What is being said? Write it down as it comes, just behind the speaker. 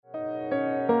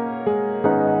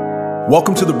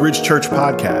Welcome to the Bridge Church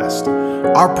podcast.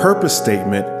 Our purpose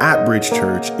statement at Bridge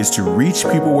Church is to reach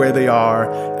people where they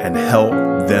are and help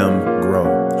them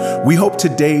grow. We hope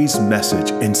today's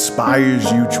message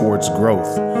inspires you towards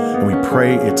growth, and we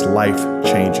pray it's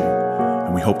life-changing.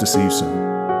 And we hope to see you soon.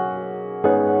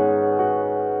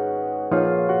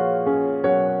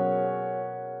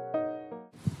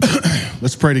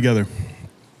 Let's pray together.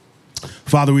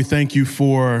 Father, we thank you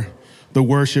for the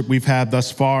worship we've had thus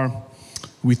far.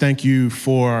 We thank you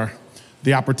for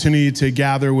the opportunity to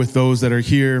gather with those that are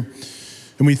here.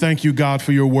 And we thank you, God,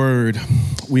 for your word.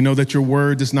 We know that your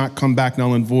word does not come back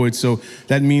null and void. So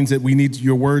that means that we need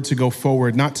your word to go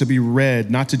forward, not to be read,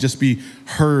 not to just be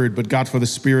heard, but God, for the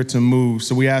Spirit to move.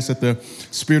 So we ask that the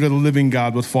Spirit of the living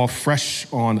God would fall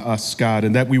fresh on us, God,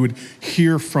 and that we would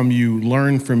hear from you,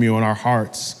 learn from you, and our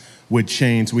hearts would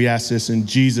change. We ask this in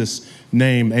Jesus'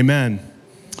 name. Amen.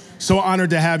 So honored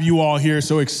to have you all here.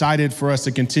 So excited for us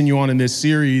to continue on in this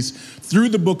series through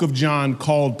the book of John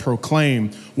called Proclaim.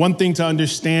 One thing to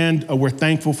understand, we're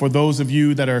thankful for those of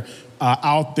you that are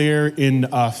out there in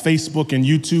Facebook and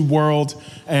YouTube world,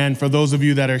 and for those of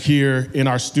you that are here in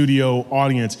our studio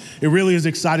audience. It really is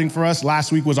exciting for us.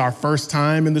 Last week was our first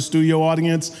time in the studio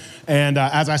audience, and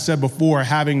as I said before,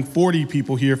 having 40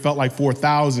 people here felt like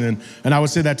 4,000, and I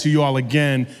would say that to you all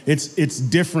again. It's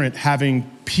different having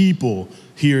people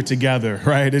here together,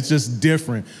 right? It's just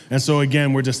different. And so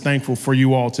again, we're just thankful for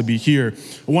you all to be here.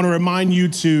 I want to remind you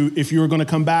to, if you're going to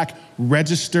come back,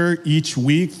 register each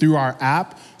week through our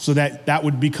app so that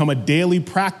would become a daily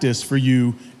practice for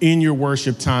you in your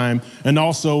worship time. And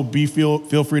also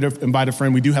feel free to invite a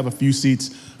friend. We do have a few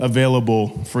seats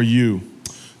available for you.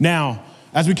 Now,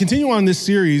 as we continue on this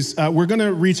series, we're going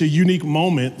to reach a unique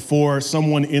moment for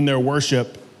someone in their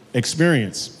worship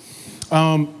experience.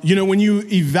 When you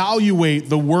evaluate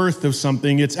the worth of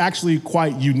something, it's actually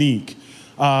quite unique.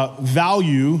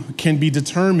 Value can be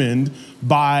determined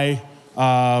by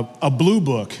a blue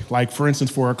book, like for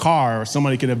instance, for a car, or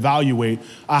somebody can evaluate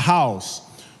a house.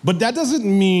 But that doesn't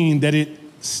mean that it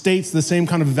states the same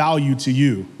kind of value to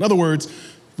you. In other words,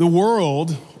 the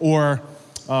world, or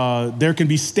there can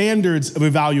be standards of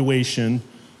evaluation,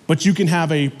 but you can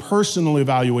have a personal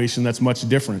evaluation that's much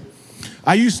different.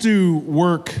 I used to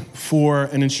work for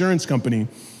an insurance company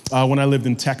when I lived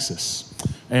in Texas,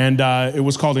 and it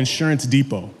was called Insurance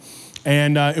Depot.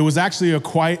 And it was actually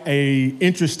quite an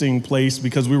interesting place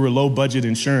because we were low budget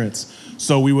insurance.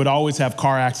 So we would always have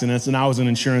car accidents, and I was an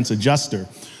insurance adjuster.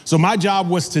 So my job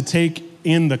was to take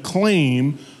in the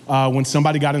claim when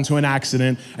somebody got into an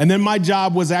accident. And then my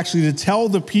job was actually to tell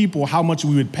the people how much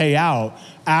we would pay out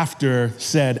after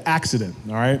said accident,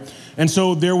 all right? And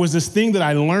so there was this thing that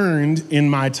I learned in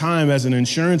my time as an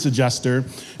insurance adjuster.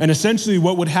 And essentially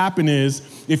what would happen is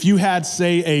if you had,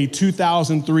 say, a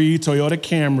 2003 Toyota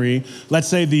Camry, let's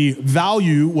say the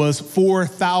value was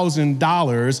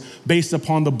 $4,000 based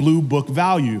upon the blue book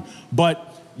value, but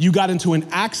you got into an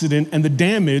accident and the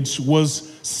damage was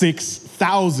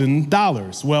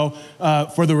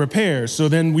 $6,000, for the repairs. So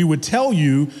then we would tell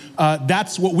you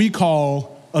that's what we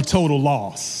call a total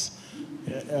loss.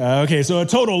 Okay, so a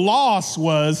total loss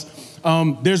was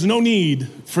there's no need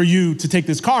for you to take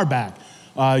this car back.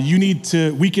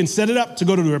 We can set it up to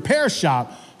go to the repair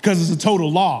shop because it's a total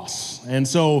loss. And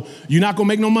so you're not gonna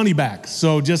make no money back.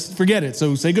 So just forget it.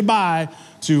 So say goodbye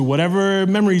to whatever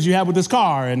memories you have with this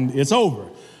car and it's over.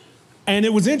 And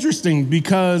it was interesting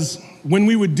because when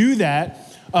we would do that,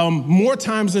 more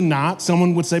times than not,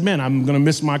 someone would say, man, I'm going to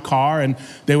miss my car. And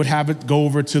they would have it go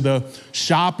over to the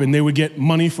shop and they would get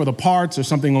money for the parts or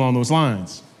something along those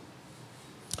lines.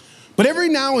 But every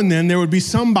now and then there would be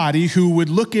somebody who would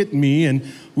look at me, and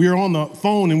we were on the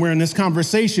phone and we're in this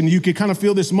conversation. You could kind of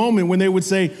feel this moment when they would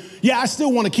say, yeah, I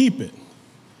still want to keep it.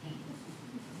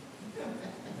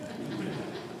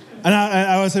 And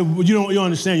I would say, well, you don't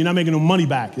understand. You're not making no money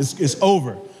back. It's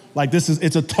over. Like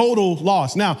it's a total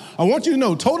loss. Now, I want you to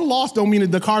know, total loss don't mean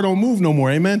that the car don't move no more,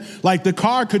 amen? Like the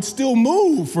car could still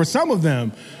move for some of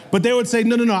them, but they would say,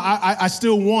 no, I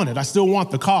still want it. I still want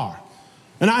the car.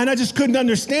 And I just couldn't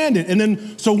understand it. And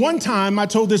then, so one time I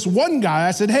told this one guy,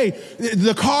 I said, hey,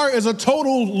 the car is a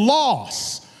total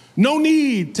loss. No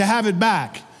need to have it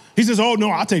back. He says, oh,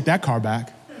 no, I'll take that car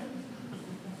back.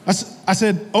 I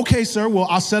said, okay, sir, well,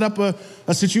 I'll set up a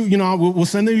situation, we'll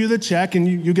send you the check and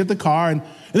you get the car. And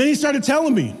then he started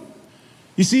telling me,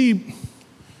 you see,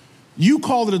 you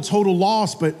called it a total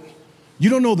loss, but you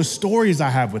don't know the stories I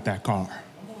have with that car.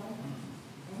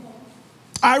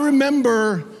 I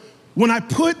remember when I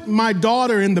put my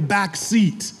daughter in the back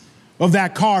seat of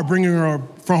that car, bringing her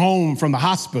from home from the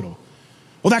hospital.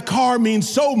 Well, that car means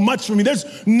so much for me.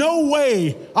 There's no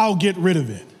way I'll get rid of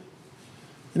it.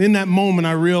 And in that moment,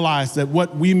 I realized that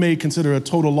what we may consider a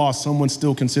total loss, someone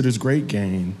still considers great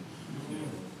gain.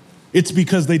 It's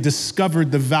because they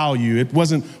discovered the value. It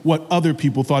wasn't what other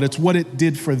people thought. It's what it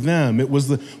did for them. It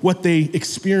was what they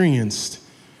experienced.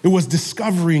 It was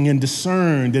discovering and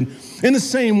discerned. And in the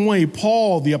same way,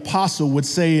 Paul, the apostle, would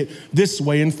say it this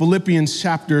way in Philippians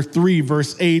chapter 3,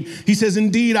 verse 8. He says,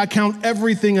 "Indeed, I count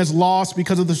everything as loss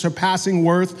because of the surpassing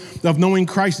worth of knowing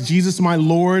Christ Jesus my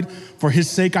Lord. For his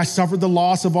sake, I suffered the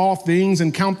loss of all things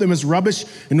and count them as rubbish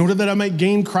in order that I might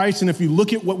gain Christ." And if you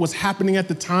look at what was happening at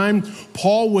the time,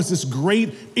 Paul was this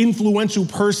great influential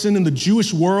person in the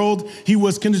Jewish world. He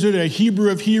was considered a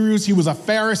Hebrew of Hebrews. He was a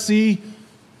Pharisee.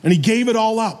 And he gave it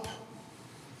all up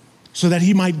so that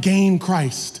he might gain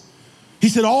Christ. He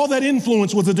said all that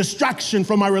influence was a distraction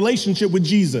from my relationship with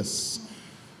Jesus.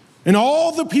 And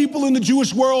all the people in the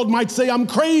Jewish world might say, I'm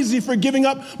crazy for giving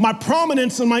up my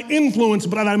prominence and my influence,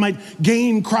 but that I might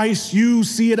gain Christ. You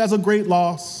see it as a great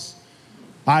loss.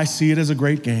 I see it as a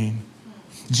great gain.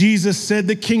 Jesus said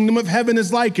the kingdom of heaven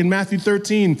is like, in Matthew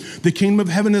 13, the kingdom of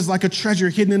heaven is like a treasure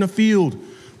hidden in a field,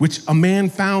 which a man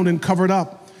found and covered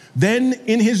up. Then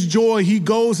in his joy, he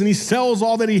goes and he sells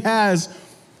all that he has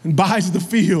and buys the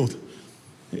field.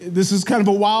 This is kind of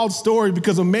a wild story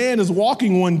because a man is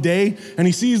walking one day and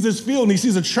he sees this field and he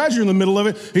sees a treasure in the middle of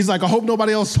it. He's like, I hope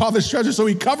nobody else saw this treasure. So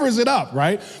he covers it up,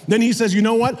 right? Then he says, you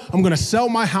know what? I'm going to sell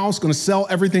my house, going to sell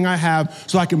everything I have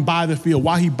so I can buy the field.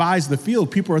 While he buys the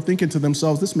field, people are thinking to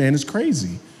themselves, this man is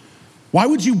crazy. Why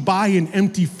would you buy an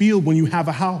empty field when you have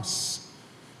a house?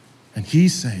 And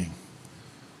he's saying,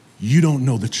 you don't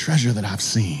know the treasure that I've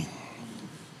seen.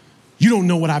 You don't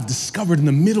know what I've discovered in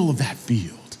the middle of that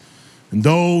field. And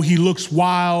though he looks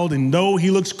wild and though he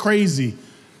looks crazy,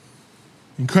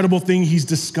 the incredible thing he's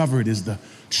discovered is the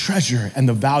treasure and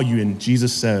the value. And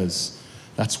Jesus says,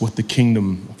 that's what the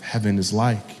kingdom of heaven is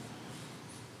like.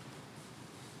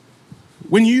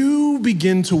 When you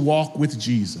begin to walk with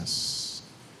Jesus,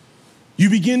 you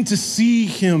begin to see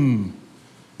him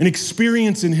and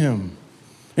experience in him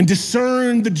and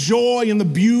discern the joy and the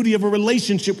beauty of a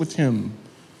relationship with him.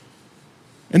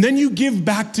 And then you give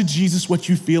back to Jesus what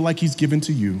you feel like he's given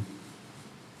to you.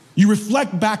 You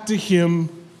reflect back to him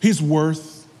his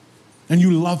worth, and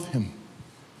you love him.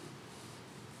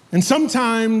 And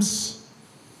sometimes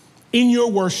in your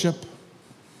worship,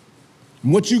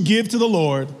 what you give to the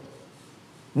Lord,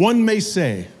 one may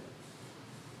say,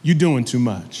 you're doing too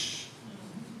much.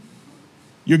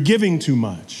 You're giving too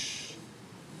much.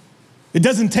 It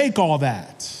doesn't take all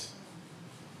that.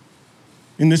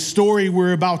 In the story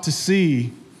we're about to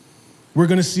see, we're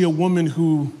going to see a woman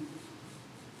who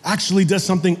actually does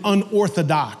something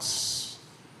unorthodox.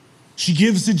 She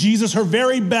gives to Jesus her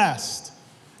very best,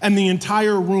 and the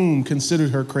entire room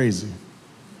considered her crazy.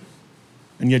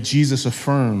 And yet Jesus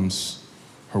affirms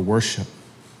her worship.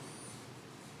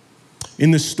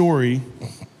 In this story,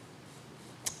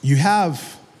 you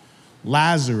have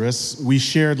Lazarus. We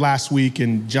shared last week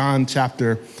in John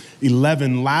chapter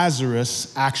 11,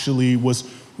 Lazarus actually was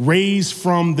raised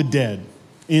from the dead.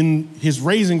 In his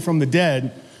raising from the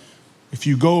dead, if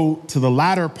you go to the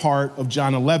latter part of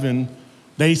John 11,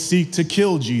 they seek to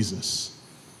kill Jesus.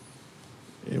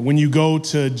 When you go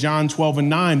to John 12 and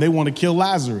 9, they want to kill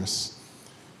Lazarus.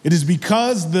 It is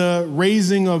because the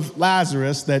raising of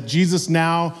Lazarus that Jesus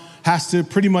now has to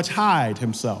pretty much hide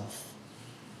himself.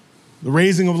 The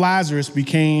raising of Lazarus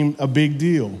became a big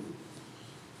deal.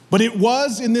 But it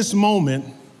was in this moment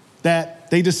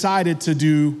that they decided to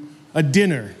do a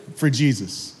dinner for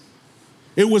Jesus.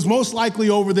 It was most likely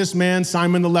over this man,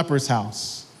 Simon the leper's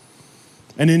house.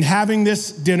 And in having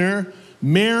this dinner,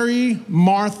 Mary,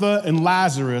 Martha, and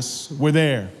Lazarus were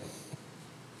there.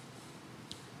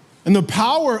 And the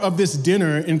power of this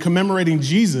dinner in commemorating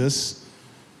Jesus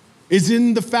is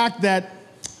in the fact that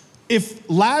if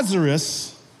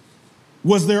Lazarus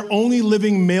was their only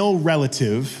living male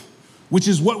relative, which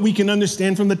is what we can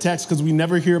understand from the text because we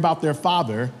never hear about their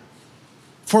father,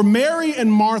 for Mary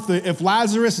and Martha, if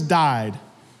Lazarus died,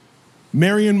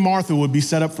 Mary and Martha would be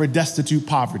set up for destitute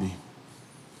poverty.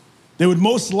 They would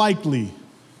most likely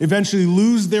eventually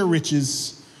lose their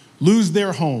riches, lose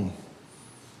their home,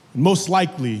 and most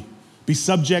likely be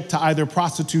subject to either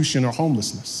prostitution or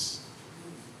homelessness.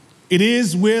 It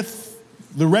is with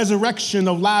the resurrection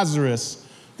of Lazarus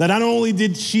that not only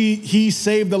did he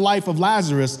save the life of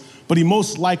Lazarus, but he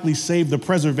most likely saved the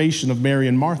preservation of Mary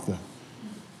and Martha.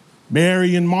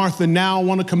 Mary and Martha now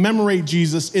want to commemorate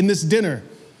Jesus in this dinner.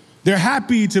 They're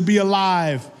happy to be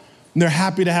alive, and they're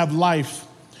happy to have life.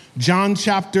 John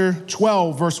chapter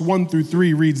 12, verse 1 through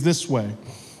 3 reads this way.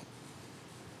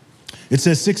 It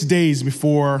says, 6 days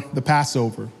before the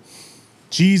Passover,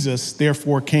 Jesus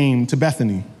therefore came to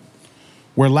Bethany,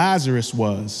 where Lazarus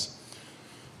was,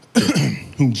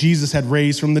 whom Jesus had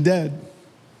raised from the dead.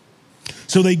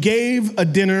 So they gave a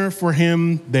dinner for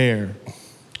him there.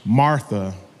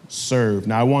 Martha served.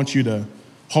 Now I want you to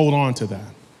hold on to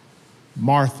that.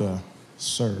 Martha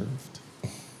served.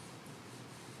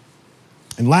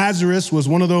 And Lazarus was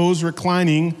one of those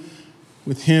reclining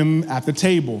with him at the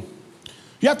table.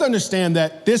 You have to understand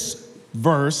that this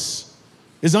verse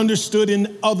is understood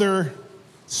in other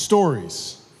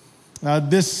stories.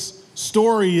 This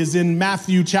story is in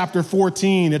Matthew chapter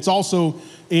 14. It's also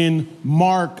in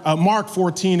Mark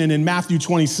 14 and in Matthew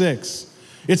 26.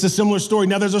 It's a similar story.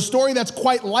 Now, there's a story that's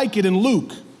quite like it in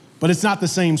Luke, but it's not the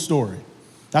same story.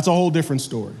 That's a whole different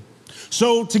story.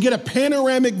 So to get a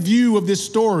panoramic view of this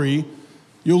story,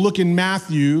 you'll look in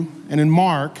Matthew and in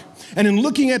Mark. And in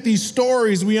looking at these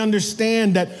stories, we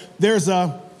understand that there's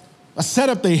a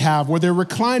setup they have where they're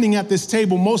reclining at this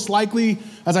table. Most likely,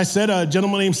 as I said, a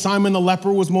gentleman named Simon the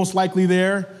leper was most likely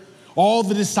there. All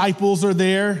the disciples are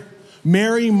there.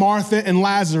 Mary, Martha, and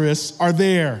Lazarus are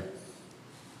there.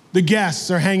 The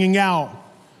guests are hanging out.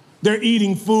 They're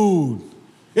eating food.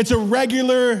 It's a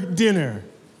regular dinner.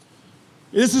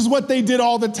 This is what they did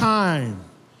all the time.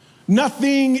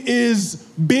 Nothing is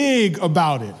big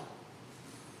about it.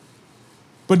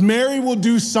 But Mary will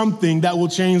do something that will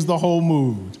change the whole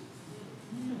mood.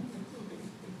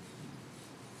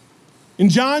 In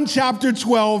John chapter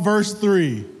 12, verse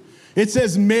 3, it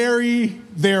says, Mary,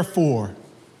 therefore.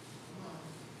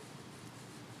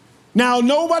 Now,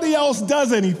 nobody else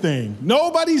does anything.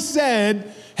 Nobody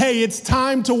said, hey, it's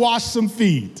time to wash some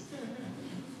feet.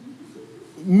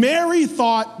 Mary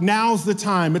thought, now's the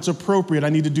time. It's appropriate. I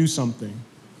need to do something.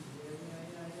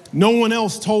 No one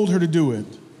else told her to do it.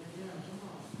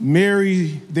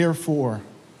 Mary, therefore,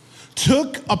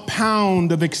 took a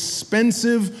pound of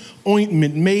expensive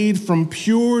ointment made from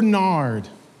pure nard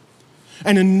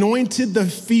and anointed the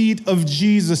feet of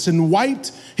Jesus and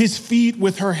wiped his feet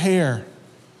with her hair.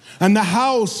 And the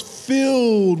house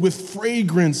filled with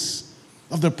fragrance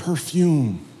of the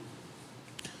perfume.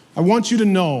 I want you to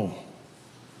know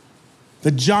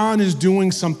that John is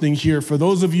doing something here. For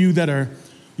those of you that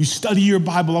you study your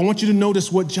Bible, I want you to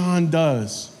notice what John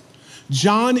does.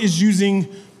 John is using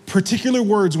particular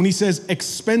words when he says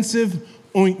expensive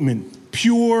ointment,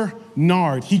 pure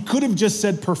nard. He could have just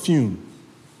said perfume.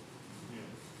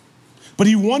 But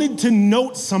he wanted to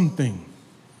note something.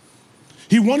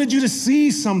 He wanted you to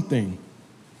see something.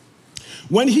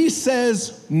 When he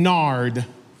says nard,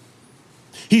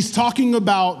 he's talking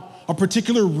about a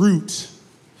particular root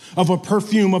of a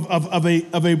perfume, of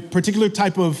a particular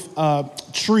type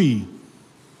of tree.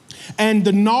 And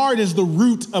the nard is the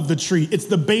root of the tree. It's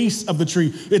the base of the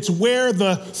tree. It's where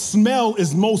the smell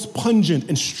is most pungent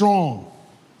and strong,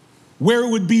 where it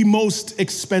would be most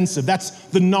expensive. That's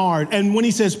the nard. And when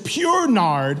he says pure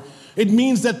nard, it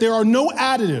means that there are no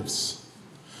additives.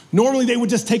 Normally, they would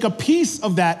just take a piece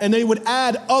of that and they would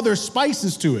add other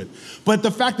spices to it. But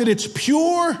the fact that it's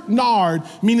pure nard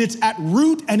means it's at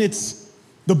root and it's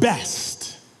the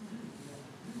best.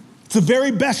 It's the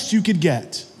very best you could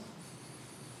get.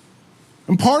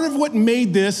 And part of what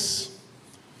made this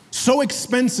so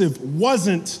expensive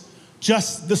wasn't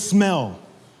just the smell.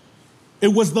 It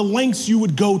was the lengths you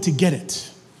would go to get it.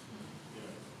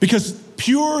 Because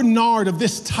pure nard of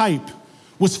this type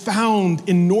was found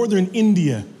in northern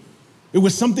India. It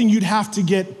was something you'd have to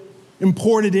get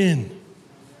imported in.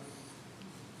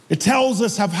 It tells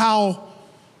us of how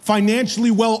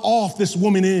financially well off this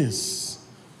woman is.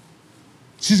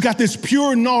 She's got this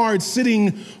pure nard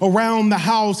sitting around the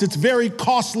house. It's very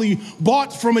costly,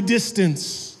 bought from a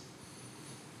distance.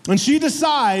 And she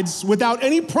decides, without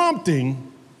any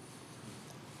prompting,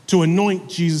 to anoint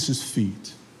Jesus'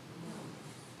 feet.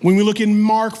 When we look in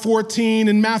Mark 14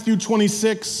 and Matthew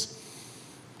 26,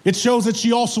 it shows that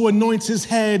she also anoints his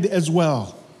head as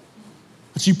well.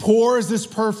 That she pours this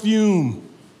perfume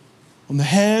on the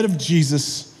head of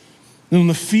Jesus and on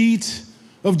the feet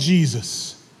of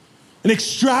Jesus. An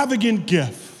extravagant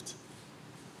gift.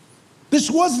 This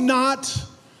was not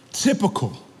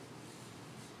typical.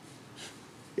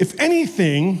 If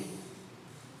anything,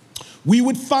 we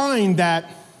would find that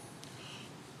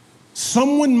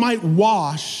someone might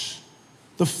wash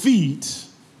the feet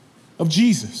of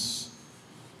Jesus.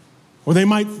 Or they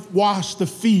might wash the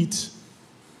feet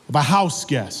of a house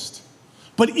guest.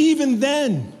 But even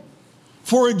then,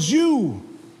 for a Jew,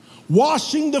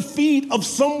 washing the feet of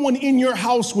someone in your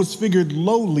house was figured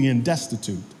lowly and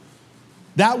destitute.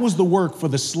 That was the work for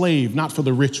the slave, not for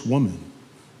the rich woman.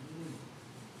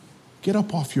 Get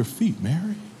up off your feet,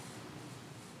 Mary.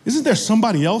 Isn't there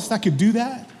somebody else that could do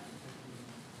that?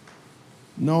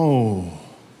 No.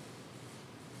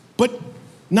 But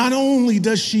not only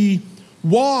does she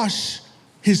wash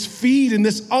his feet in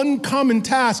this uncommon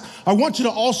task, I want you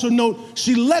to also note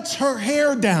she lets her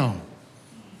hair down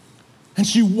and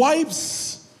she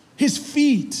wipes his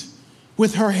feet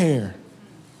with her hair.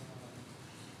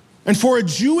 And for a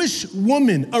Jewish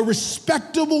woman, a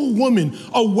respectable woman,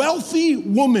 a wealthy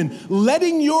woman,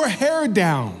 letting your hair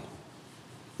down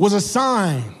was a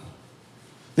sign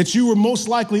that you were most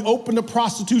likely open to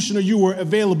prostitution or you were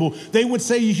available. They would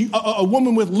say a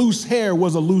woman with loose hair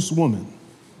was a loose woman.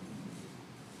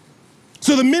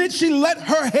 So the minute she let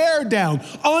her hair down,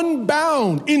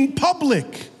 unbound, in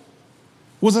public,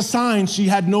 was a sign she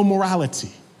had no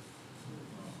morality.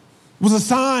 Was a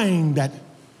sign that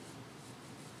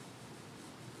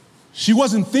she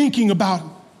wasn't thinking about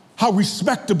how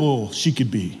respectable she could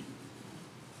be.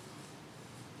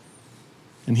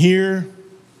 And here,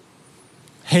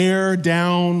 hair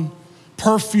down,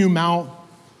 perfume out,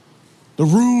 the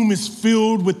room is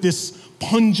filled with this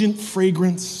pungent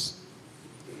fragrance.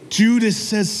 Judas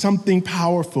says something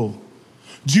powerful.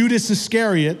 Judas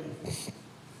Iscariot,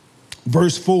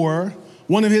 verse 4,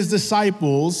 one of his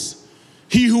disciples,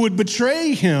 he who would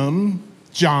betray him,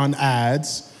 John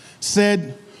adds,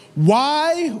 said,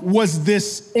 "Why was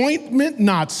this ointment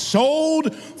not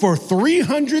sold for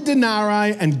 300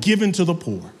 denarii and given to the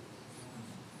poor?"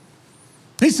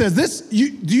 He says,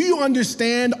 do you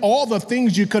understand all the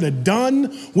things you could have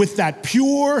done with that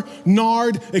pure,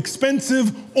 nard,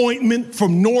 expensive ointment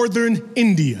from northern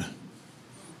India?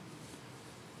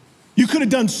 You could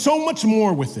have done so much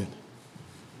more with it.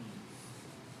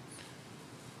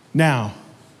 Now,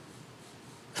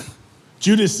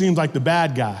 Judas seems like the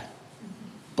bad guy,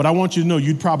 but I want you to know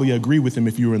you'd probably agree with him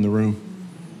if you were in the room.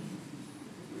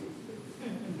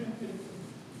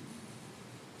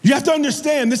 You have to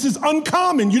understand, this is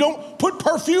uncommon. You don't put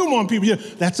perfume on people.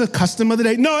 That's a custom of the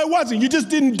day. No, it wasn't. You just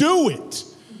didn't do it.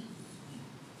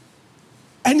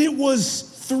 And it was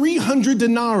 300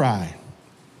 denarii.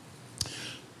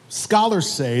 Scholars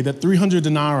say that 300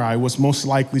 denarii was most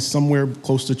likely somewhere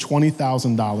close to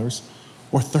 $20,000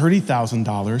 or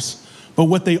 $30,000. But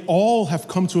what they all have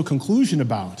come to a conclusion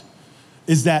about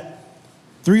is that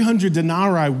 300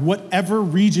 denarii, whatever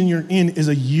region you're in, is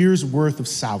a year's worth of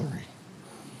salary.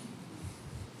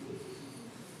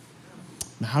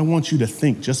 Now, I want you to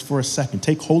think just for a second.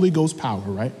 Take Holy Ghost power,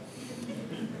 right?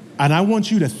 And I want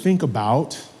you to think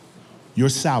about your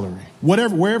salary,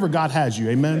 wherever God has you,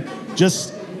 amen?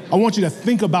 I want you to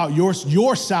think about your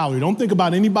salary. Don't think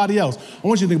about anybody else. I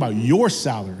want you to think about your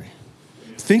salary.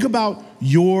 Think about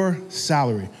your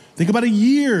salary. Think about a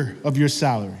year of your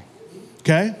salary,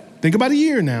 okay? Think about a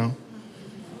year now.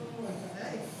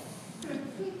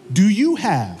 Do you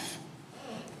have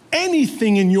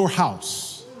anything in your house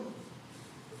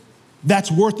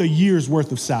that's worth a year's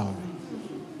worth of salary?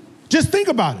 Just think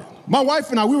about it. My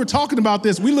wife and I, we were talking about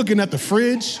this. We looking at the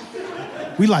fridge.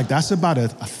 We like, that's about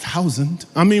 1,000.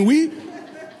 I'm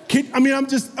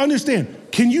just understand.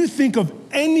 Can you think of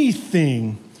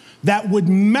anything that would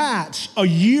match a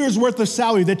year's worth of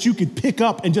salary that you could pick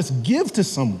up and just give to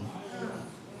someone?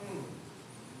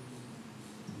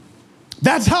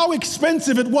 That's how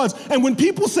expensive it was. And when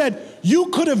people said you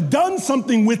could have done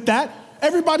something with that,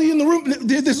 everybody in the room,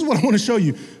 this is what I want to show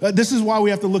you. This is why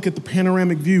we have to look at the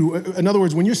panoramic view. In other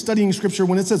words, when you're studying scripture,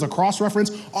 when it says a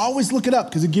cross-reference, always look it up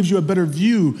because it gives you a better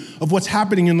view of what's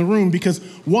happening in the room, because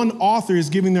one author is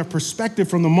giving their perspective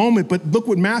from the moment. But look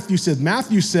what Matthew said.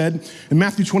 Matthew said in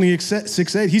Matthew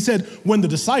 28:6-8, he said, when the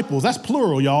disciples, that's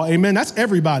plural, y'all, amen, that's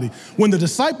everybody. When the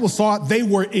disciples saw it, they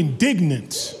were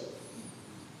indignant,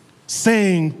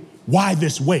 saying, why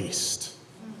this waste?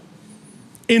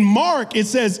 In Mark, it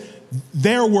says,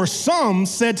 there were some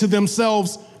said to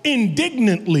themselves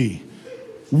indignantly,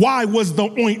 why was the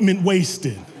ointment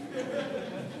wasted?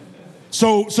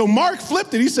 So Mark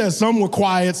flipped it. He says some were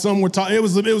quiet, some were talking. It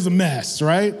was a mess,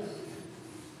 right?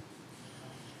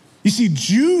 You see,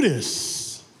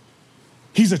 Judas,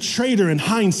 he's a traitor in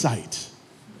hindsight,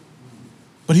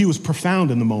 but he was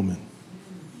profound in the moment.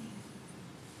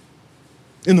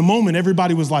 In the moment,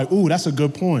 everybody was like, ooh, that's a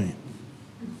good point.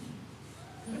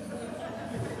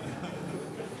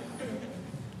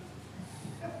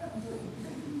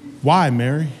 Why,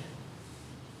 Mary?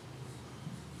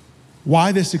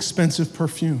 Why this expensive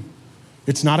perfume?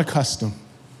 It's not a custom.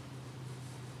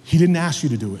 He didn't ask you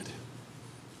to do it.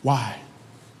 Why?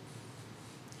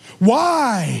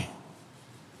 Why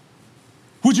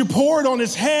would you pour it on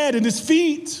his head and his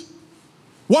feet?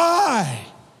 Why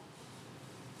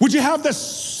would you have the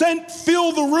scent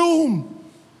fill the room?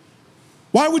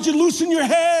 Why would you loosen your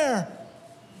hair?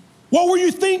 What were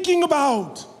you thinking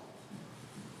about?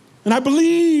 And I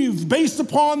believe, based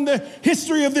upon the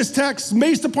history of this text,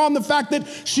 based upon the fact that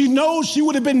she knows she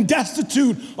would have been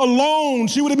destitute, alone,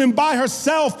 she would have been by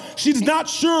herself. She's not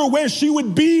sure where she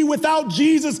would be without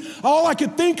Jesus. All I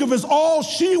could think of is all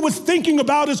she was thinking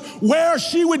about is where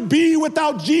she would be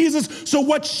without Jesus. So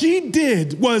what she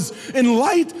did was, in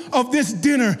light of this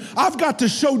dinner, I've got to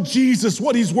show Jesus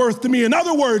what he's worth to me. In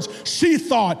other words, she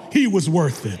thought he was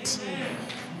worth it.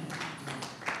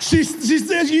 She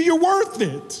says, you're worth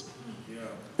it.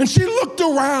 And she looked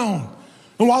around,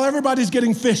 and while everybody's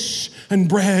getting fish and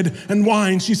bread and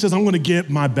wine, she says, I'm going to get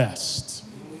my best.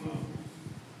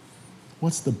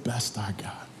 What's the best I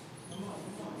got?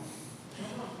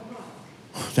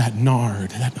 That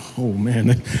nard, oh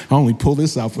man, I only pull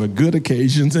this out for good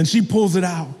occasions, and she pulls it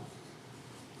out.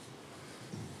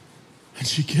 And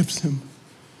she gives him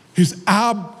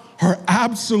her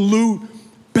absolute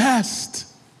best.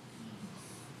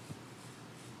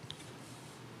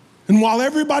 And while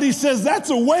everybody says,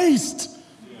 that's a waste,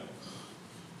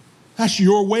 that's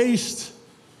your waste,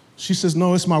 she says,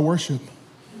 no, it's my worship.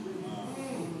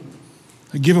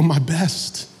 I give him my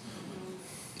best.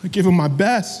 I give him my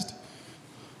best.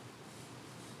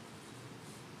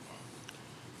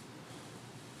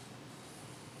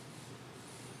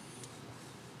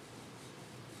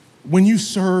 When you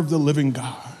serve the living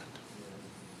God,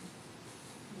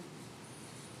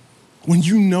 when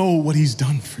you know what he's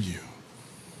done for you,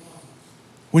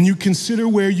 when you consider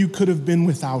where you could have been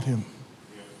without him,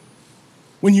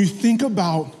 when you think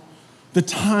about the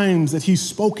times that he's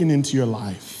spoken into your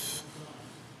life,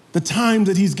 the times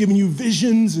that he's given you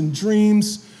visions and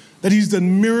dreams, that he's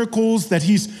done miracles, that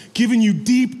he's given you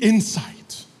deep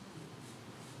insight,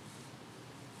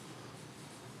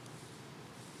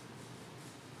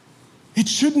 it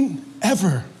shouldn't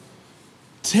ever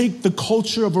take the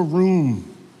culture of a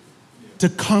room to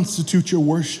constitute your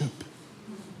worship.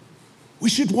 We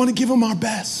should want to give him our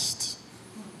best.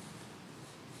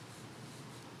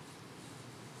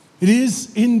 It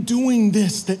is in doing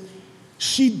this that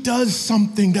she does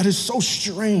something that is so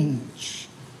strange,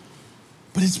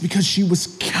 but it's because she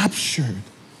was captured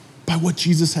by what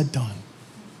Jesus had done.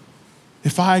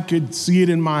 If I could see it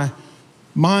in my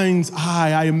mind's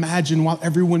eye, I imagine while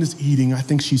everyone is eating, I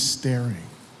think she's staring.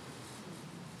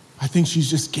 I think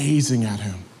she's just gazing at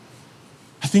him.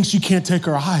 I think she can't take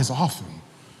her eyes off him.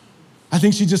 I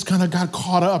think she just kind of got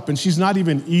caught up and she's not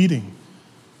even eating.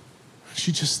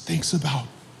 She just thinks about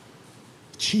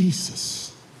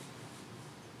Jesus.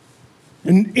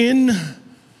 And in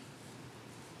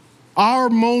our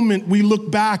moment, we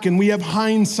look back and we have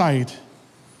hindsight.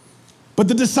 But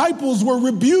the disciples were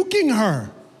rebuking her.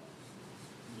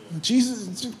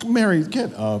 Jesus, Mary,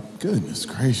 get up. Goodness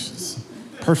gracious.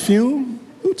 Perfume?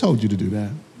 Who told you to do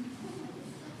that?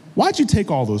 Why'd you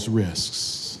take all those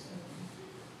risks?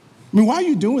 I mean, why are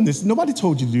you doing this? Nobody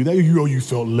told you to do that. You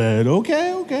felt led.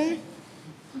 Okay.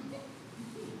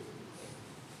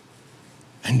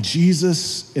 And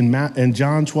Jesus in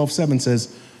John 12:7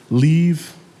 says,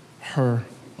 leave her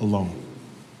alone.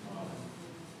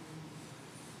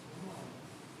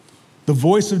 The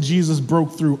voice of Jesus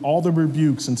broke through all the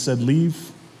rebukes and said,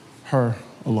 leave her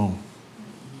alone.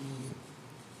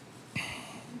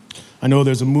 I know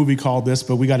there's a movie called this,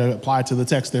 but we got to apply it to the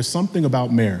text. There's something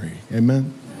about Mary.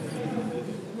 Amen?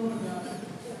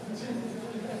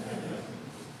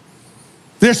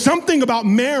 There's something about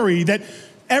Mary that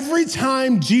every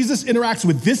time Jesus interacts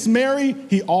with this Mary,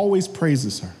 he always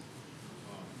praises her.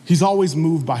 He's always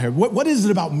moved by her. What is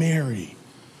it about Mary?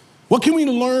 What can we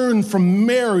learn from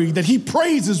Mary that he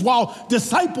praises while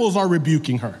disciples are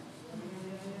rebuking her?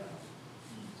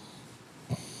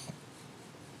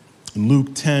 In Luke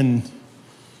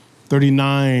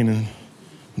 10:39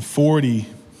 and 40,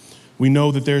 we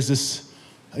know that there's this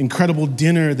incredible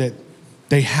dinner that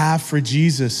they have for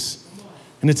Jesus.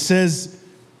 And it says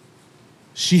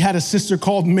she had a sister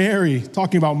called Mary,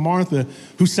 talking about Martha,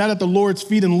 who sat at the Lord's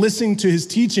feet and listened to his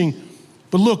teaching.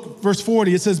 But look, verse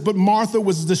 40, it says, but Martha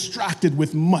was distracted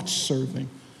with much serving.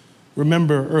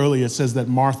 Remember earlier, it says that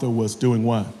Martha was doing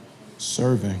what?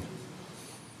 Serving.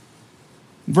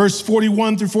 Verse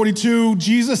 41 through 42,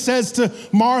 Jesus says to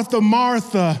Martha,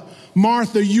 Martha,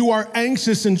 Martha, you are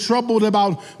anxious and troubled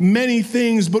about many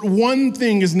things, but one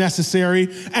thing is necessary,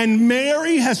 and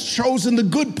Mary has chosen the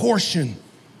good portion,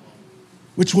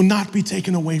 which will not be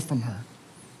taken away from her.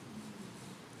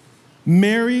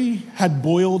 Mary had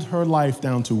boiled her life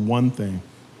down to one thing.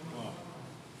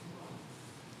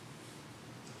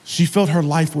 She felt her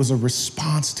life was a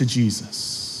response to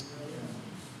Jesus.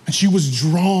 And she was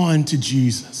drawn to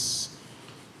Jesus.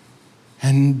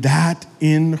 And that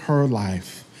in her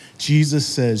life, Jesus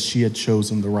says she had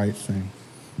chosen the right thing.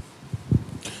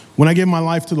 When I gave my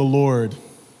life to the Lord,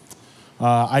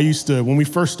 when we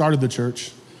first started the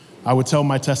church, I would tell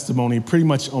my testimony pretty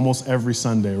much almost every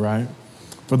Sunday, right?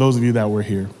 For those of you that were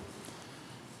here.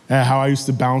 How I used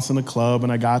to bounce in the club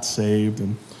and I got saved.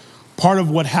 And part of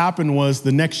what happened was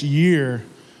the next year,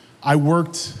 I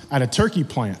worked at a turkey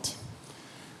plant.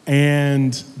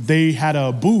 And they had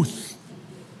a booth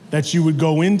that you would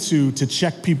go into to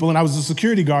check people. And I was a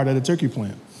security guard at a turkey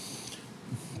plant.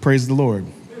 Praise the Lord.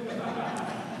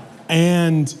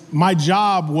 And my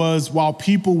job was, while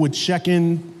people would check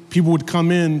in, people would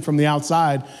come in from the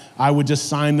outside, I would just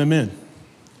sign them in.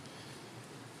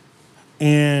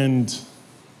 And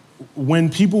when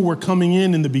people were coming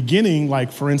in the beginning,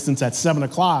 like for instance at 7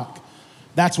 o'clock,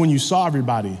 that's when you saw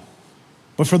everybody.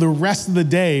 But for the rest of the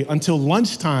day, until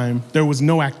lunchtime, there was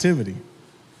no activity.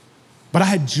 But I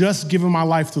had just given my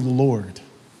life to the Lord.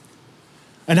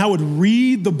 And I would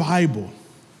read the Bible.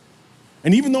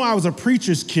 And even though I was a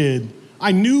preacher's kid,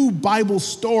 I knew Bible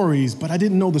stories, but I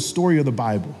didn't know the story of the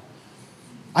Bible.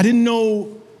 I didn't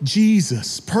know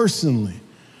Jesus personally.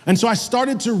 And so I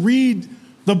started to read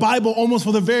the Bible almost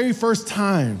for the very first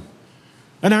time.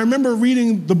 And I remember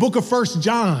reading the book of 1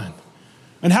 John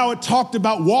and how it talked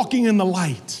about walking in the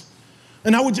light.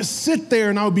 And I would just sit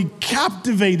there and I would be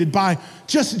captivated by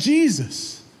just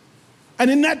Jesus.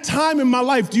 And in that time in my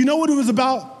life, do you know what it was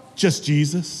about? Just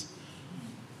Jesus.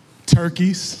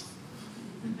 Turkeys,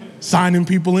 signing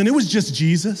people in. It was just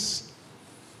Jesus.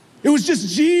 It was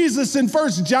just Jesus in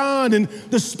 1 John and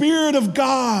the Spirit of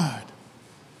God.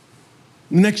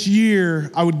 Next year,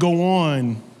 I would go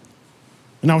on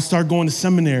and I would start going to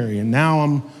seminary. And now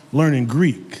I'm learning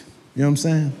Greek. You know what I'm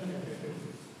saying?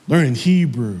 Learning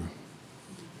Hebrew.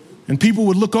 And people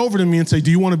would look over to me and say,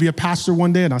 do you want to be a pastor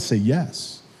one day? And I say,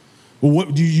 yes. Well,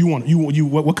 what do you want?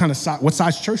 What kind of size, what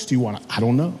size church do you want? I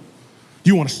don't know. Do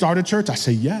you want to start a church? I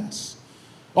say, yes.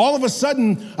 All of a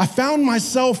sudden, I found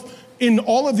myself in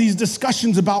all of these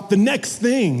discussions about the next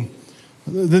thing.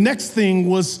 The next thing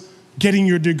was getting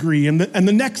your degree. And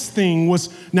the next thing was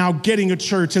now getting a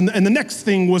church. And the next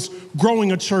thing was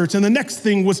growing a church. And the next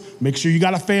thing was make sure you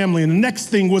got a family. And the next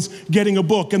thing was getting a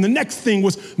book. And the next thing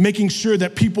was making sure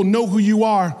that people know who you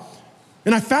are.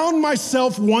 And I found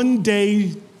myself one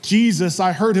day, Jesus,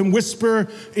 I heard him whisper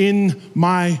in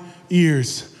my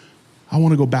ears, I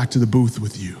want to go back to the booth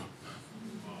with you.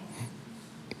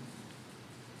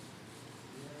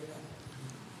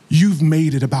 You've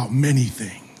made it about many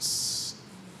things.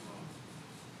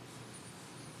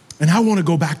 And I want to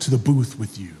go back to the booth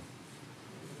with you.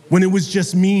 When it was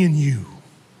just me and you.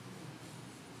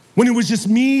 When it was just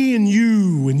me and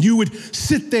you would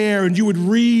sit there and you would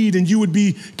read and you would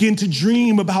begin to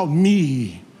dream about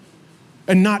me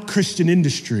and not Christian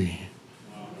industry.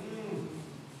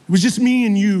 It was just me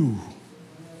and you.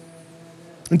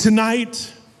 And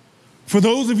tonight, for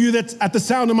those of you that's at the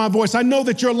sound of my voice, I know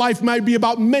that your life might be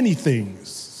about many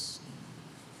things.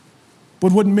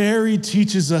 But what Mary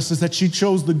teaches us is that she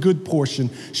chose the good portion.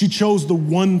 She chose the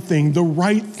one thing, the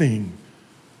right thing.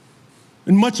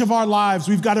 In much of our lives,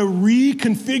 we've got to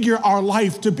reconfigure our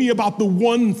life to be about the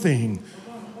one thing,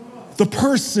 the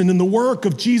person and the work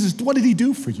of Jesus. What did he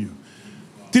do for you?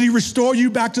 Did he restore you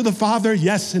back to the Father?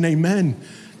 Yes and amen.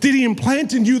 Did he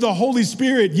implant in you the Holy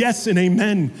Spirit? Yes and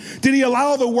amen. Did he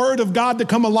allow the word of God to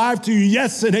come alive to you?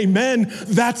 Yes and amen.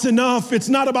 That's enough. It's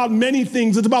not about many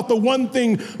things. It's about the one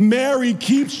thing. Mary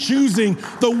keeps choosing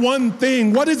the one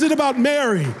thing. What is it about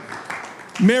Mary?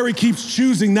 Mary keeps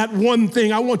choosing that one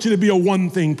thing. I want you to be a one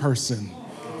thing person.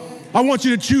 I want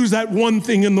you to choose that one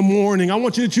thing in the morning. I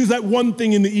want you to choose that one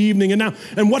thing in the evening.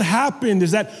 And what happened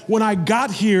is that when I got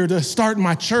here to start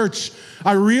my church,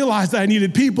 I realized that I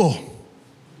needed people.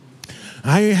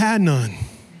 I ain't had none.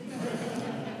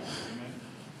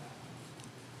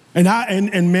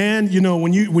 And man, you know,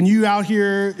 when you out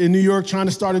here in New York trying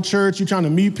to start a church, you're trying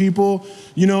to meet people,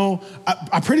 you know,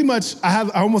 I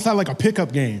almost had like a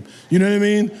pickup game. You know what I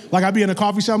mean? Like I'd be in a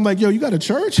coffee shop, I'm like, yo, you got a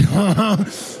church? You know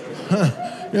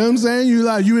what I'm saying?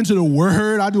 You into the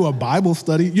word, I do a Bible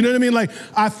study. You know what I mean? Like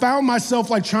I found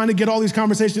myself like trying to get all these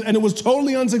conversations and it was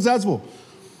totally unsuccessful.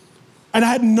 And I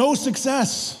had no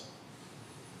success.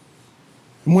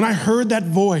 And when I heard that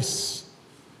voice,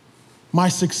 my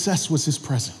success was his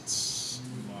presence.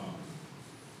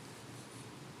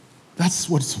 That's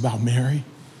what it's about, Mary.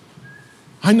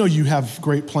 I know you have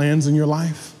great plans in your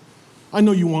life. I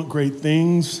know you want great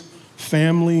things,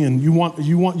 family, and you want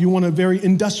a very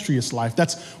industrious life.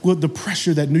 That's what the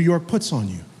pressure that New York puts on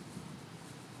you.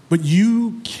 But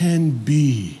you can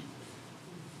be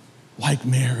like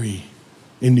Mary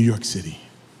in New York City.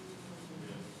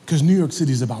 Because New York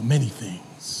City is about many things.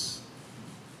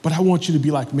 But I want you to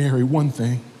be like Mary, one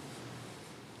thing.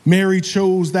 Mary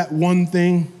chose that one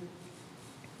thing.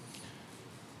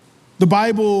 The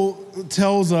Bible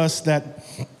tells us that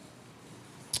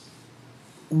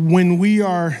when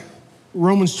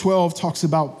Romans 12 talks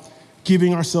about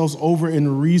giving ourselves over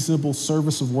in reasonable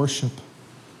service of worship.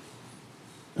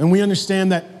 And we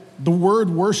understand that the word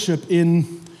worship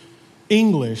in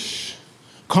English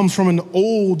comes from an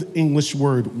old English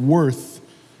word, worth,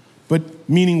 but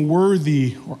meaning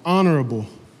worthy or honorable.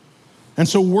 And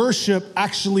so worship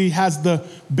actually has the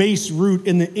base root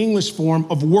in the English form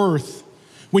of worth.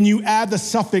 When you add the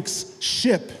suffix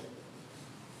ship,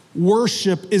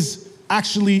 worship is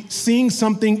actually seeing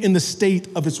something in the state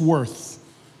of its worth.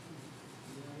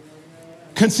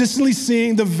 Consistently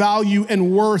seeing the value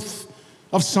and worth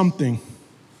of something.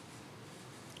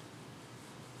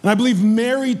 And I believe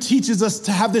Mary teaches us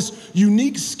to have this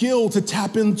unique skill to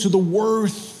tap into the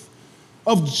worth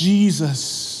of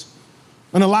Jesus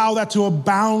and allow that to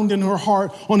abound in her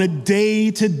heart on a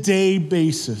day-to-day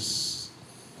basis.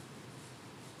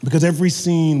 Because every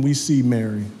scene we see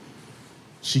Mary,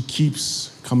 she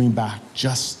keeps coming back.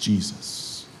 Just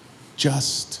Jesus.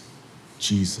 Just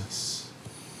Jesus.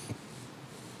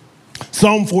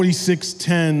 Psalm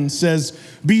 46:10 says,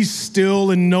 "Be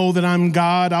still and know that I'm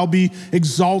God. I'll be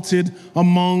exalted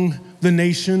among the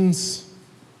nations."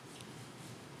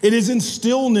 It is in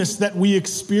stillness that we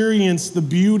experience the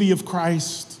beauty of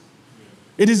Christ.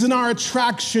 It is in our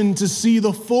attraction to see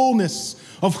the fullness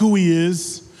of who he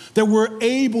is that we're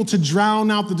able to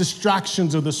drown out the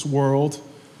distractions of this world.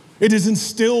 It is in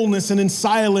stillness and in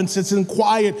silence. It's in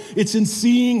quiet. It's in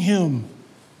seeing him.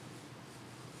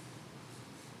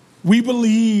 We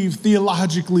believe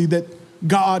theologically that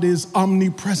God is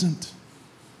omnipresent.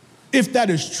 If that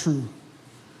is true,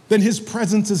 then his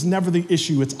presence is never the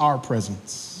issue. It's our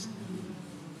presence.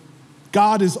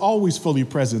 God is always fully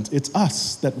present. It's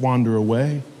us that wander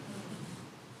away.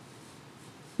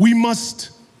 We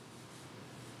must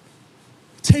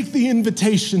take the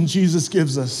invitation Jesus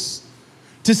gives us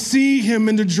to see him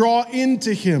and to draw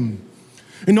into him.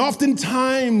 And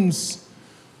oftentimes,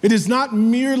 it is not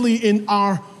merely in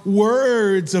our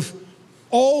words of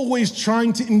always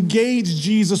trying to engage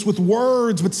Jesus with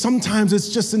words, but sometimes it's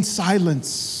just in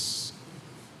silence.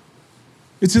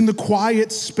 It's in the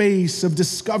quiet space of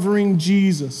discovering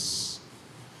Jesus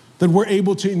that we're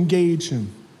able to engage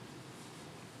him.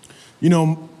 You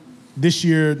know, this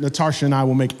year, Natasha and I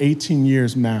will make 18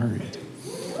 years married.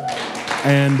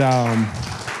 And,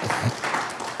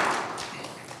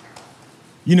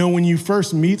 you know, when you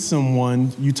first meet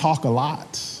someone, you talk a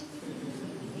lot.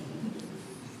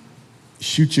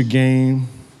 Shoot your game.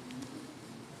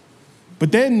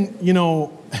 But then, you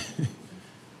know,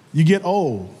 you get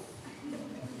old.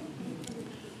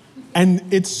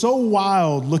 And it's so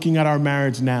wild looking at our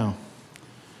marriage now.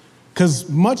 Because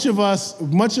much of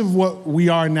what we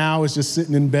are now is just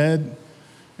sitting in bed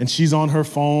and she's on her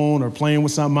phone or playing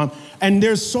with something. And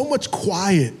there's so much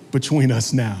quiet between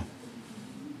us now.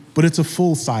 But it's a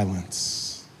full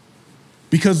silence.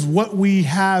 Because what we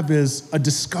have is a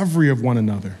discovery of one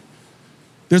another.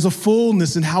 There's a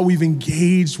fullness in how we've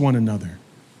engaged one another.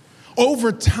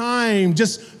 Over time,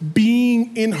 just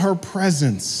being in her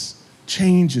presence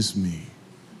changes me.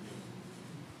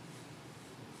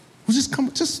 Well, just come,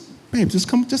 babe, just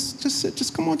sit,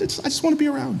 just come on. I just want to be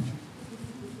around you.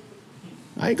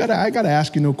 I gotta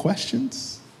ask you no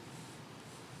questions.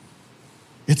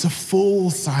 It's a full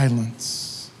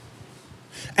silence.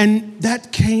 And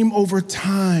that came over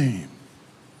time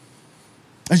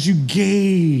as you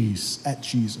gaze at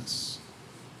Jesus.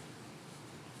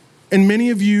 And many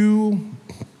of you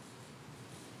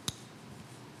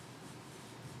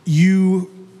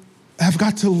have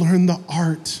got to learn the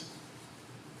art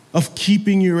of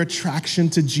keeping your attraction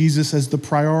to Jesus as the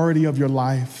priority of your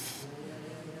life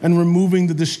and removing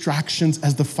the distractions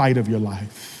as the fight of your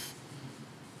life.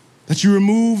 That you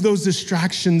remove those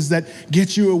distractions that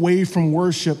get you away from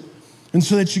worship, and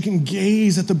so that you can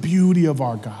gaze at the beauty of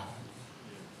our God,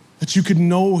 that you can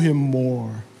know him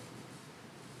more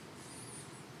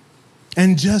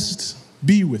and just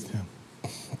be with him.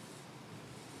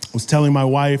 I was telling my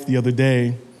wife the other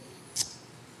day,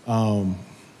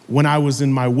 when I was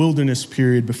in my wilderness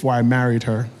period before I married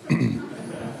her,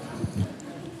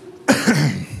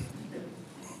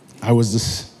 I was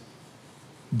just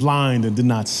blind and did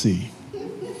not see.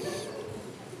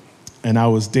 And I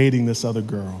was dating this other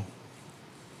girl.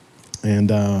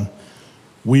 And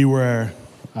we were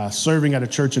serving at a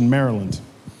church in Maryland.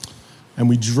 And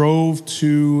we drove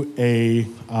to a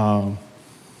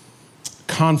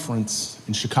conference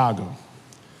in Chicago.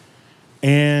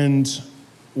 And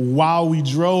while we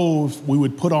drove, we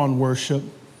would put on worship.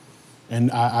 And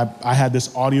I had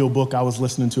this audio book I was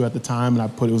listening to at the time,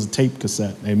 and it was a tape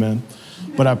cassette, amen?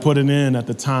 But I put it in at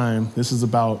the time. This is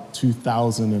about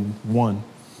 2001.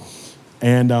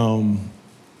 And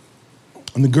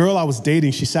the girl I was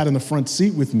dating, she sat in the front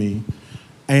seat with me,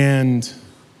 and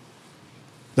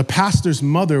the pastor's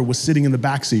mother was sitting in the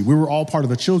back seat. We were all part of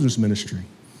the children's ministry.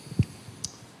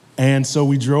 And so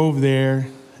we drove there,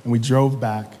 and we drove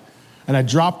back, and I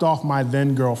dropped off my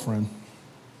then girlfriend.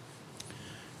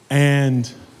 And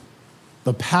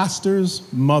the pastor's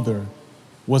mother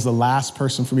was the last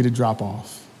person for me to drop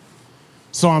off.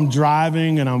 So I'm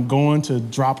driving and I'm going to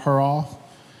drop her off.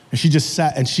 And she just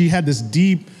sat, and she had this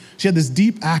deep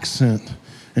accent,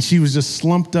 and she was just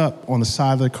slumped up on the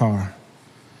side of the car.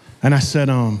 And I said,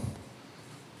 ma'am,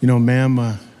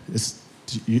 I'm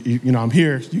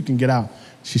here, you can get out.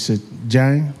 She said,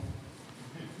 Jane?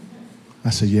 I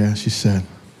said, yeah. She said,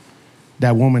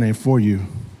 that woman ain't for you.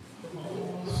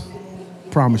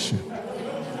 Promise you.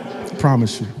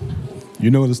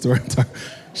 You know the story I'm talking.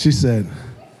 She said,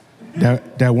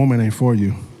 that woman ain't for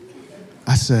you.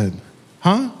 I said,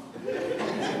 huh?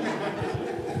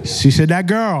 She said, that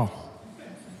girl.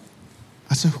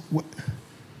 I said, what?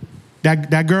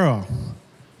 That girl.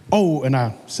 Oh, and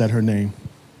I said her name.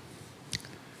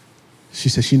 She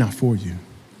said, she's not for you.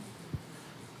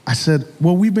 I said,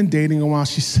 well, we've been dating a while.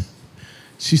 She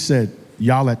said,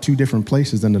 y'all at two different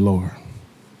places in the Lord.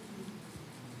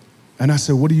 And I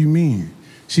said, what do you mean?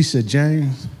 She said,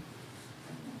 James,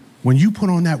 when you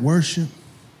put on that worship,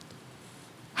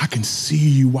 I can see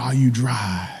you while you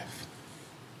drive.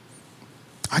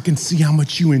 I can see how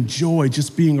much you enjoy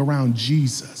just being around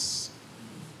Jesus.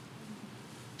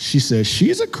 She said,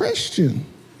 she's a Christian.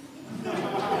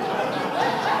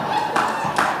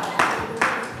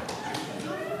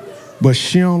 But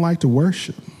she don't like to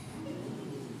worship.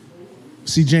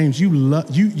 See, James, you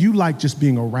like just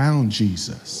being around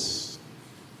Jesus.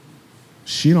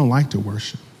 She don't like to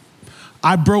worship.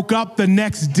 I broke up the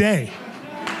next day.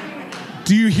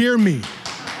 Do you hear me?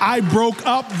 I broke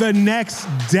up the next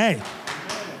day.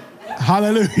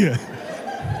 Hallelujah.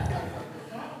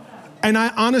 And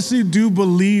I honestly do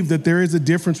believe that there is a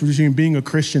difference between being a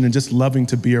Christian and just loving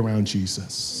to be around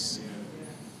Jesus.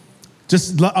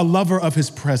 Just a lover of his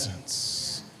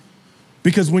presence.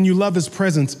 Because when you love his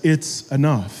presence, it's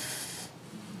enough.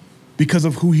 Because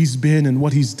of who he's been and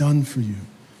what he's done for you.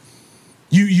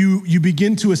 You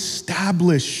begin to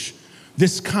establish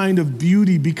this kind of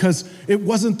beauty because it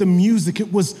wasn't the music,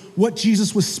 it was what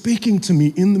Jesus was speaking to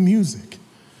me in the music.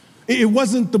 It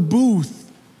wasn't the booth.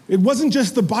 It wasn't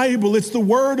just the Bible, it's the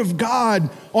word of God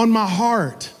on my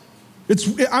heart.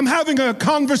 I'm having a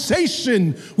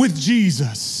conversation with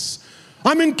Jesus.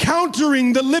 I'm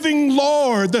encountering the living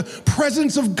Lord, the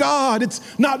presence of God.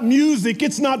 It's not music,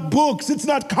 it's not books, it's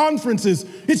not conferences.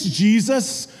 It's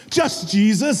Jesus, just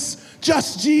Jesus,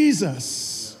 just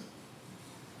Jesus.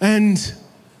 And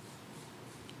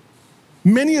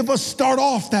many of us start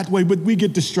off that way, but we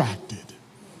get distracted.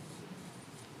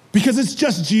 Because it's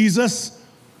just Jesus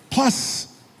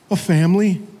plus a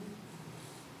family.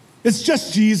 It's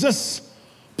just Jesus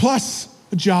plus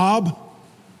a job.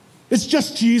 It's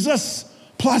just Jesus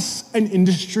plus an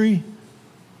industry.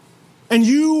 And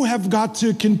you have got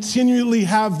to continually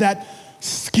have that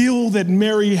skill that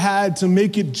Mary had to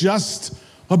make it just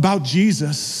about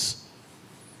Jesus,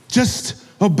 just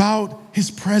about his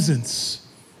presence.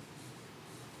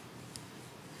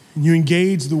 And you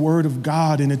engage the word of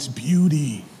God in its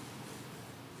beauty.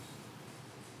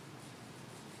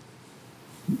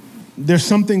 There's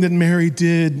something that Mary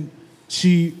did.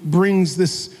 She brings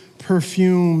this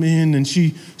perfume in and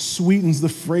she sweetens the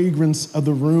fragrance of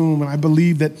the room. And I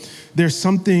believe that there's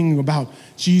something about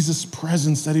Jesus'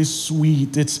 presence that is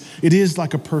sweet. It is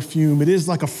like a perfume. It is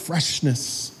like a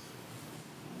freshness.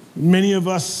 Many of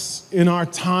us in our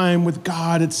time with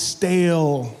God, it's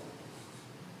stale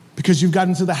because you've gotten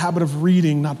into the habit of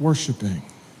reading, not worshiping.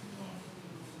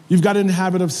 You've gotten in the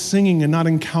habit of singing and not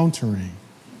encountering.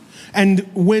 And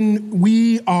when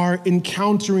we are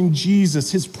encountering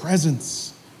Jesus, his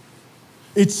presence,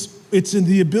 it's in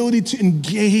the ability to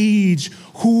engage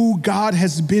who God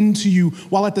has been to you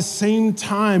while at the same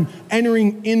time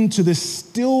entering into the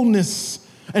stillness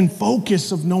and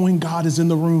focus of knowing God is in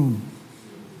the room.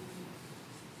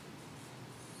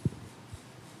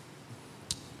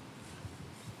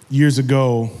 Years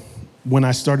ago, when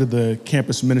I started the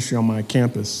campus ministry on my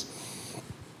campus,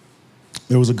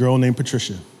 there was a girl named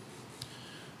Patricia.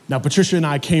 Now, Patricia and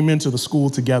I came into the school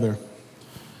together.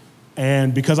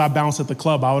 And because I bounced at the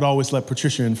club, I would always let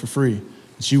Patricia in for free.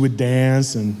 She would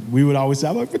dance, and we would always say,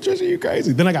 I'm like, Patricia, you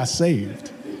crazy. Then I got saved.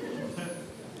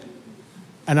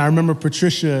 And I remember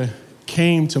Patricia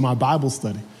came to my Bible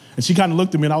study. And she kind of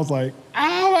looked at me and I was like,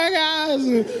 oh my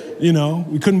gosh. You know,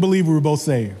 we couldn't believe we were both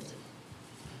saved.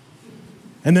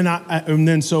 And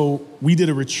then so we did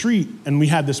a retreat and we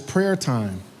had this prayer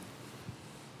time.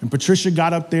 And Patricia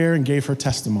got up there and gave her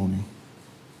testimony.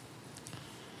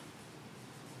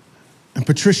 And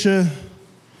Patricia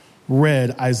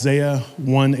read Isaiah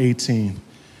 1:18.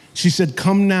 She said,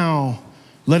 come now,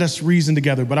 let us reason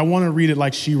together. But I want to read it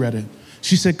like she read it.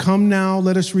 She said, come now,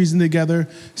 let us reason together.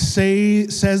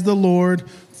 Says the Lord,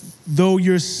 though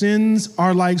your sins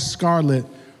are like scarlet,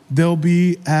 they'll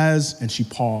be as, and she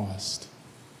paused.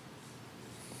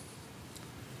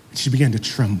 And she began to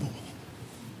tremble.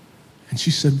 And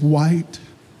she said, white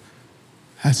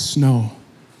as snow.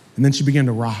 And then she began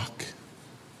to rock.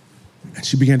 And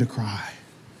she began to cry.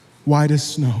 White as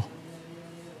snow.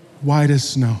 White as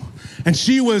snow. And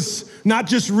she was not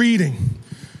just reading.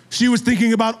 She was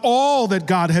thinking about all that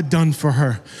God had done for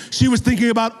her. She was thinking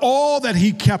about all that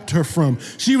he kept her from.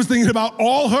 She was thinking about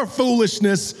all her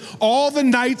foolishness, all the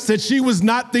nights that she was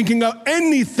not thinking of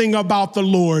anything about the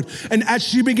Lord. And as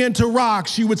she began to rock,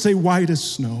 she would say, white as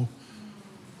snow.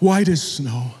 White as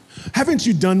snow. Haven't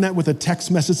you done that with a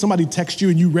text message? Somebody texted you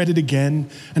and you read it again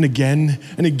and again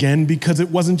and again because it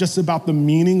wasn't just about the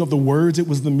meaning of the words, it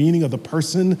was the meaning of the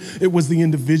person. It was the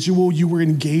individual. You were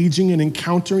engaging and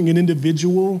encountering an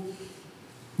individual.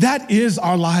 That is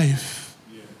our life.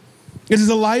 It is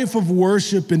a life of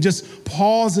worship and just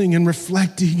pausing and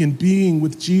reflecting and being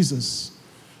with Jesus.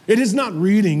 It is not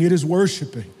reading, it is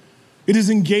worshiping. It is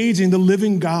engaging the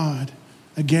living God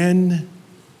again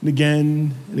and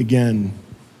again and again.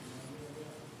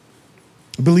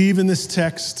 I believe in this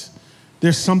text,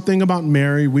 there's something about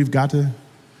Mary we've got to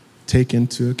take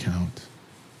into account.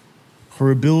 Her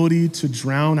ability to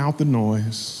drown out the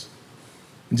noise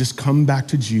and just come back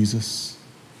to Jesus,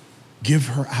 give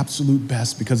her absolute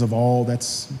best because of all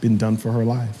that's been done for her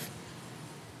life.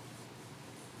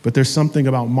 But there's something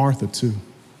about Martha too.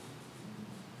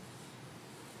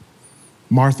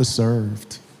 Martha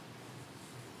served.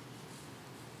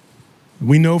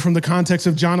 We know from the context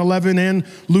of John 11 and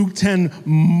Luke 10,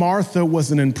 Martha was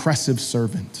an impressive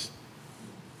servant.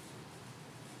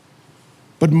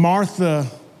 But Martha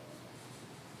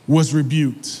was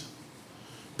rebuked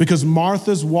because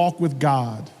Martha's walk with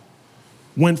God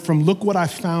went from look what I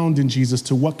found in Jesus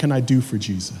to what can I do for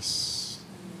Jesus.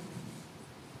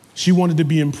 She wanted to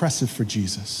be impressive for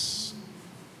Jesus.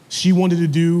 She wanted to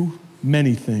do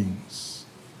many things.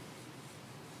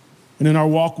 And in our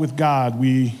walk with God,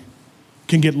 we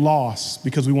can get lost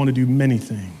because we want to do many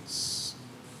things.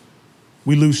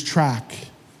 We lose track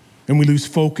and we lose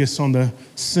focus on the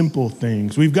simple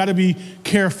things. We've got to be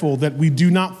careful that we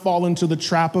do not fall into the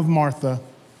trap of Martha,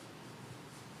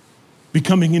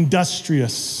 becoming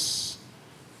industrious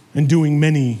and doing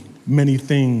many, many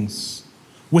things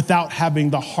without having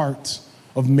the heart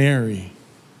of Mary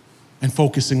and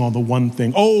focusing on the one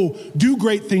thing. Oh, do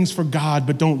great things for God,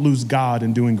 but don't lose God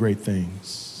in doing great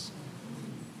things.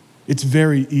 It's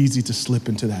very easy to slip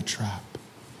into that trap.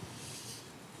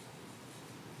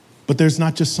 But there's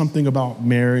not just something about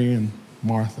Mary and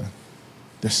Martha.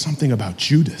 There's something about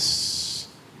Judas.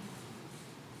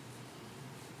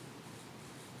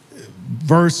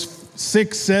 Verse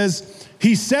 6 says,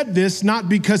 he said this not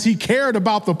because he cared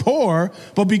about the poor,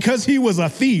 but because he was a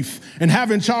thief and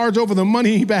having charge over the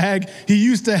money bag, he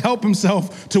used to help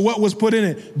himself to what was put in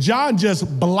it. John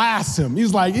just blasts him.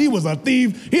 He's like, he was a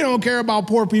thief. He don't care about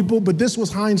poor people, but this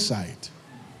was hindsight.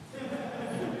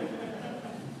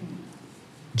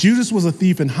 Judas was a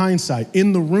thief in hindsight.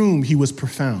 In the room, he was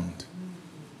profound.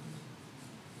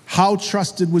 How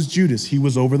trusted was Judas? He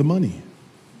was over the money.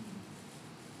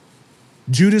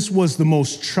 Judas was the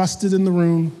most trusted in the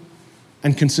room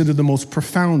and considered the most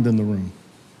profound in the room.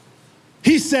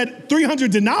 He said,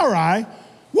 300 denarii?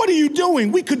 What are you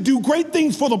doing? We could do great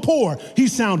things for the poor. He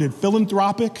sounded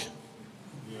philanthropic.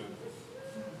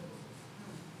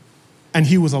 And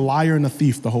he was a liar and a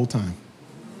thief the whole time.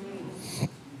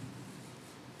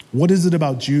 What is it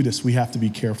about Judas we have to be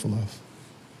careful of?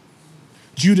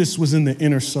 Judas was in the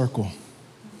inner circle.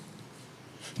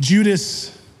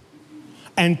 Judas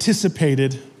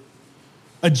anticipated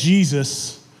a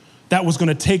Jesus that was going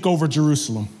to take over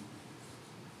Jerusalem.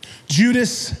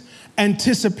 Judas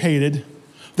anticipated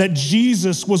that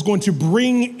Jesus was going to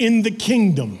bring in the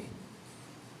kingdom,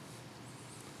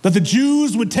 that the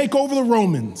Jews would take over the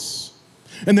Romans,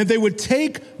 and that they would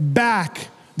take back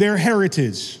their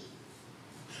heritage.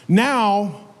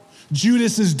 Now,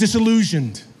 Judas is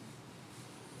disillusioned.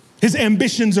 His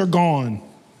ambitions are gone.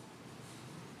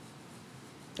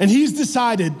 And he's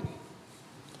decided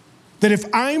that if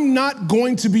I'm not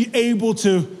going to be able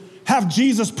to have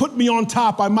Jesus put me on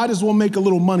top, I might as well make a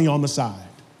little money on the side.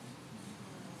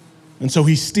 And so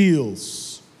he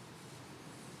steals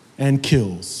and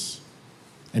kills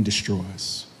and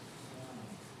destroys.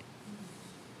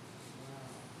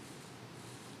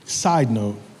 Side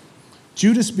note,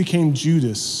 Judas became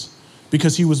Judas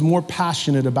because he was more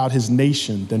passionate about his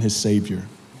nation than his Savior.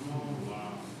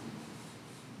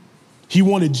 He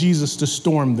wanted Jesus to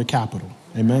storm the Capitol.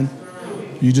 Amen?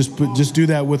 You just do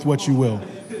that with what you will.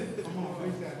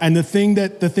 And the thing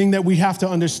that we have to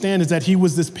understand is that he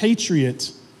was this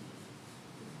patriot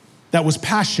that was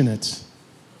passionate,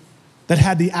 that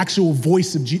had the actual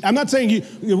voice of Jesus. I'm not saying,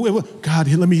 God,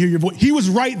 let me hear your voice. He was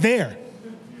right there.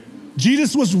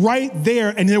 Jesus was right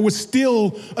there, and there was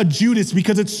still a Judas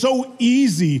because it's so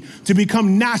easy to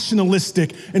become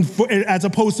nationalistic as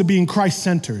opposed to being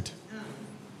Christ-centered.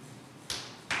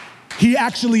 He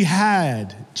actually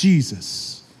had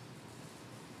Jesus.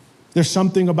 There's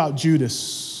something about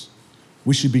Judas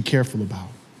we should be careful about.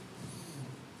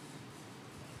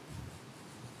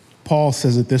 Paul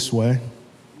says it this way: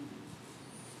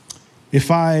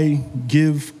 if I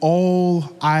give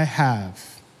all I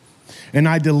have and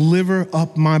I deliver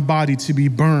up my body to be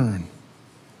burned,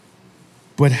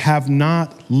 but have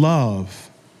not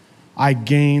love, I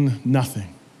gain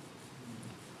nothing.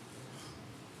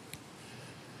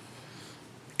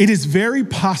 It is very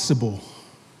possible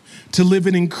to live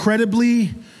an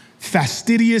incredibly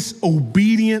fastidious,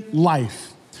 obedient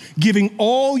life, giving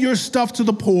all your stuff to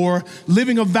the poor,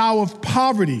 living a vow of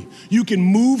poverty. You can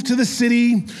move to the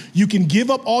city. You can give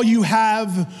up all you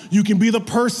have. You can be the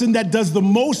person that does the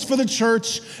most for the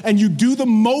church, and you do the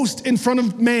most in front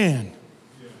of man.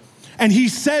 And he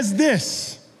says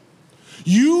this: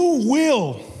 you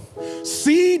will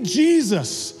see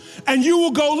Jesus, and you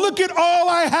will go, look at all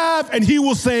I have, and he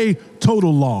will say,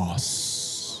 total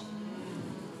loss.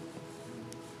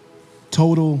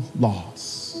 Total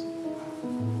loss.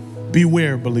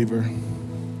 Beware, believer.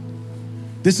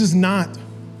 This is not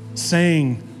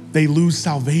saying they lose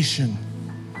salvation.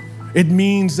 It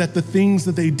means that the things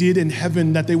that they did in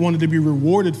heaven that they wanted to be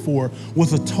rewarded for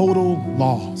was a total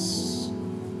loss.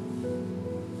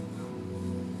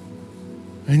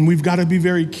 And we've got to be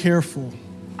very careful,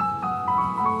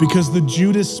 because the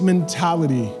Judas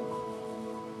mentality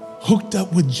hooked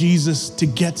up with Jesus to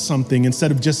get something instead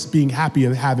of just being happy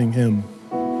of having him.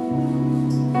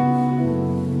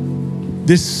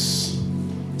 This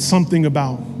something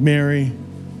about Mary,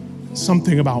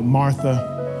 something about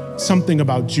Martha, something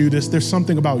about Judas. There's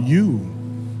something about you.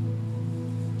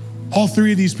 All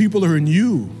three of these people are in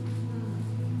you.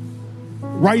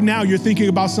 Right now, you're thinking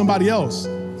about somebody else.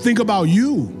 Think about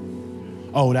you.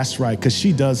 Oh, that's right, because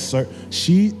she does that.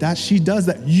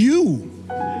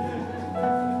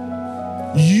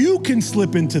 You can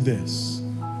slip into this.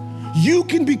 You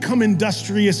can become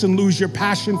industrious and lose your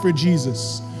passion for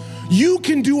Jesus. You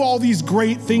can do all these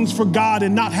great things for God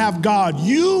and not have God.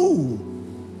 You.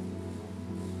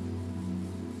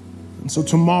 And so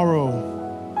tomorrow,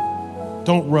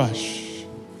 don't rush.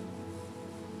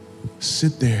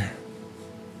 Sit there,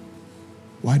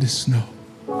 white as snow.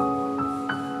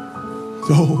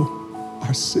 Though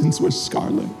our sins were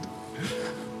scarlet,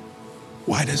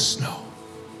 white as snow.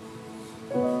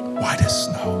 White as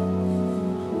snow.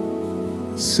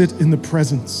 Sit in the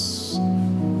presence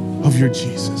of your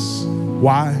Jesus.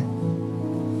 Why?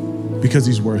 Because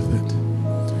he's worth it.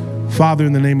 Father,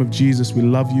 in the name of Jesus, we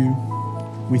love you.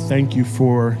 We thank you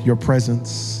for your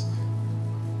presence.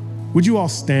 Would you all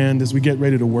stand as we get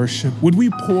ready to worship? Would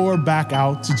we pour back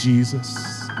out to Jesus?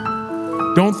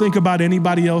 Don't think about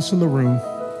anybody else in the room.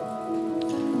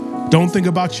 Don't think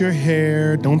about your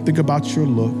hair. Don't think about your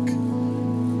look.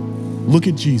 Look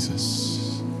at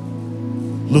Jesus.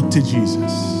 Look to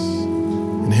Jesus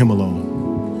and him alone.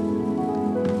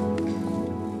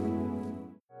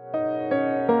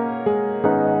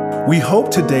 We hope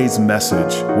today's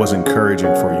message was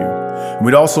encouraging for you.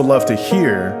 We'd also love to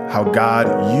hear how God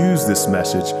used this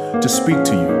message to speak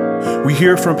to you. We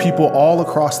hear from people all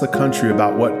across the country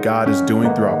about what God is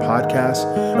doing through our podcast,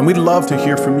 and we'd love to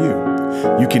hear from you.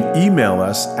 You can email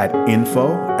us at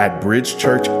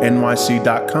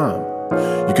info@bridgechurchnyc.com.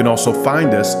 You can also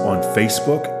find us on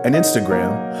Facebook and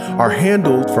Instagram. Our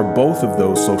handle for both of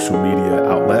those social media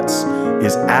outlets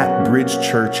is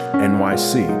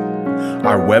 @bridgechurchnyc.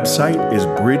 Our website is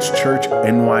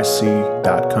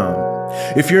bridgechurchnyc.com.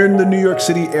 If you're in the New York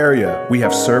City area, we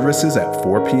have services at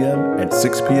 4 p.m. and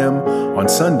 6 p.m. on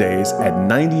Sundays at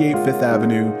 98 Fifth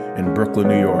Avenue in Brooklyn,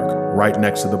 New York, right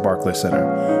next to the Barclays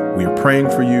Center. We are praying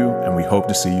for you, and we hope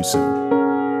to see you soon.